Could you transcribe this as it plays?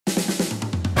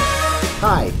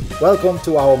Hi, welcome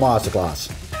to our masterclass.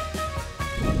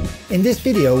 In this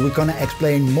video we're gonna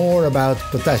explain more about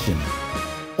potassium,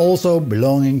 also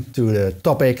belonging to the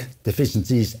topic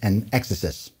deficiencies and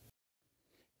excesses.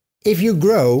 If you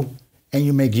grow and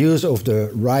you make use of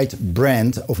the right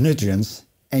brand of nutrients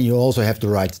and you also have the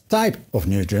right type of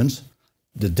nutrients,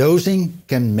 the dosing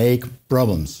can make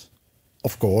problems.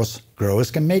 Of course, growers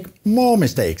can make more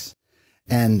mistakes.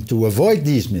 And to avoid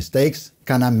these mistakes,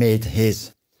 CANNA made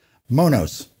his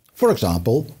monos. For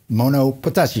example, mono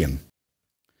potassium.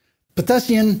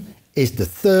 Potassium is the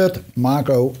third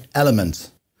macro element,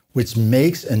 which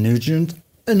makes a nutrient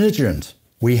a nutrient.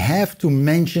 We have to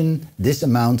mention this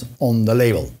amount on the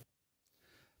label.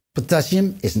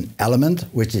 Potassium is an element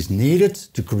which is needed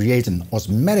to create an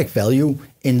osmotic value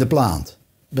in the plant.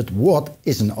 But what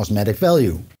is an osmotic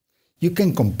value? You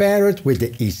can compare it with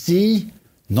the EC,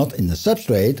 not in the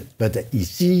substrate, but the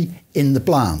EC in the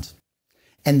plant.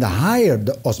 And the higher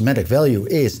the osmotic value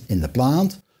is in the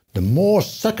plant, the more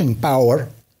sucking power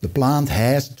the plant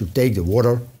has to take the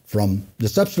water from the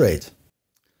substrate.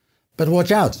 But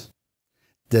watch out!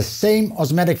 The same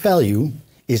osmotic value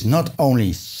is not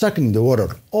only sucking the water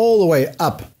all the way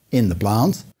up in the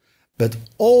plant, but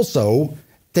also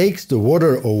takes the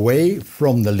water away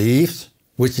from the leaves,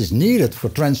 which is needed for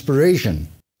transpiration.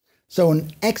 So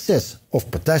an excess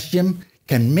of potassium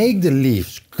can make the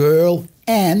leaves curl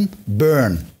and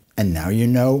burn. And now you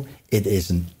know it is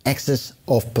an excess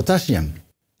of potassium.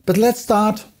 But let's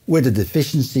start with the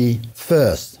deficiency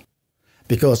first.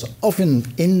 Because often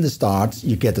in the start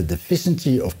you get a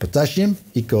deficiency of potassium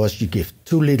because you give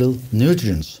too little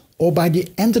nutrients, or by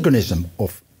the antagonism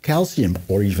of calcium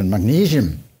or even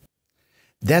magnesium.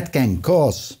 That can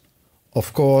cause,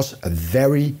 of course, a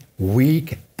very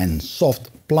weak and soft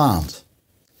plant.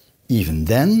 Even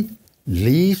then,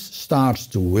 leaves start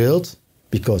to wilt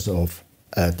because of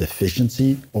a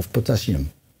deficiency of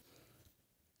potassium.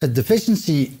 A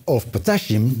deficiency of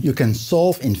potassium you can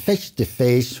solve in vegetative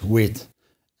phase with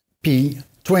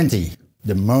P20,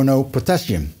 the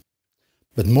monopotassium.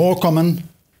 But more common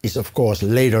is of course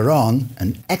later on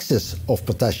an excess of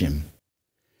potassium.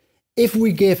 If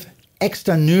we give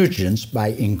extra nutrients by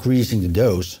increasing the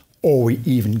dose, or we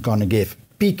even gonna give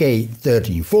PK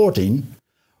 13-14,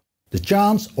 the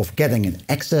chance of getting an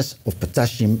excess of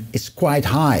potassium is quite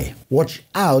high. Watch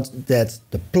out that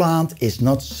the plant is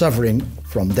not suffering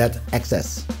from that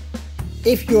excess.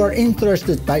 If you are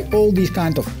interested by all these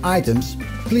kind of items,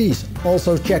 please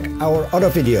also check our other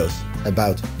videos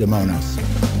about the monos.